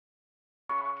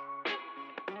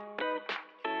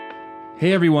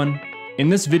Hey everyone! In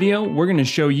this video, we're going to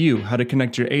show you how to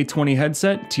connect your A20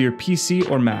 headset to your PC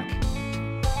or Mac.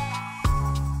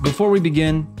 Before we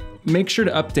begin, make sure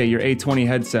to update your A20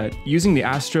 headset using the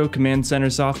ASTRO Command Center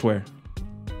software.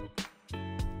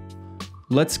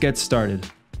 Let's get started.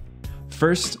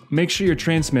 First, make sure your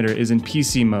transmitter is in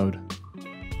PC mode.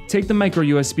 Take the micro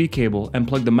USB cable and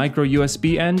plug the micro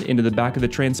USB end into the back of the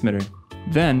transmitter.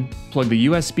 Then, plug the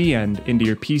USB end into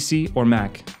your PC or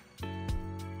Mac.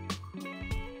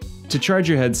 To charge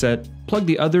your headset, plug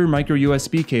the other micro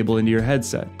USB cable into your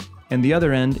headset, and the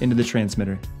other end into the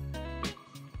transmitter.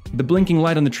 The blinking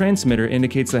light on the transmitter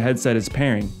indicates the headset is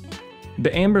pairing.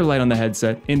 The amber light on the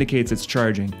headset indicates it's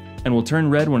charging, and will turn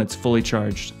red when it's fully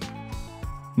charged.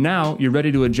 Now, you're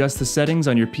ready to adjust the settings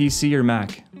on your PC or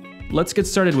Mac. Let's get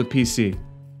started with PC.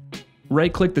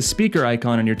 Right-click the speaker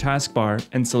icon on your taskbar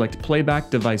and select Playback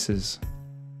Devices.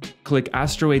 Click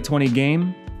ASTRO A20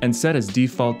 Game and set as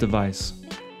default device.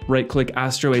 Right-click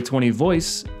ASTRO A20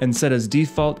 Voice and set as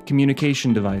default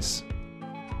communication device.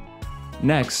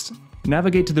 Next,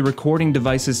 navigate to the Recording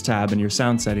Devices tab in your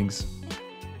sound settings.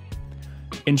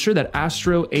 Ensure that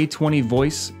ASTRO A20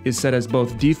 Voice is set as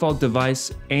both default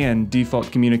device and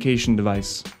default communication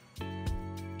device.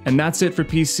 And that's it for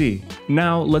PC.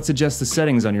 Now let's adjust the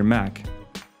settings on your Mac.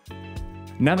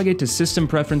 Navigate to System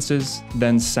Preferences,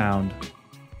 then Sound.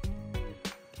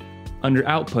 Under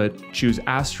Output, choose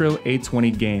ASTRO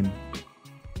A20 Game.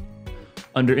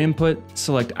 Under Input,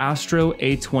 select ASTRO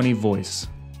A20 Voice.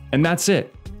 And that's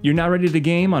it! You're now ready to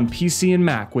game on PC and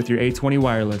Mac with your A20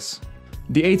 wireless.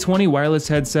 The A20 wireless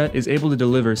headset is able to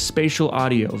deliver spatial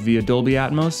audio via Dolby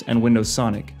Atmos and Windows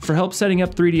Sonic. For help setting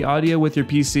up 3D audio with your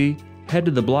PC, head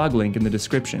to the blog link in the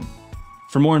description.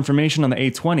 For more information on the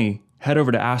A20, head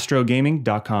over to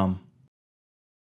astrogaming.com.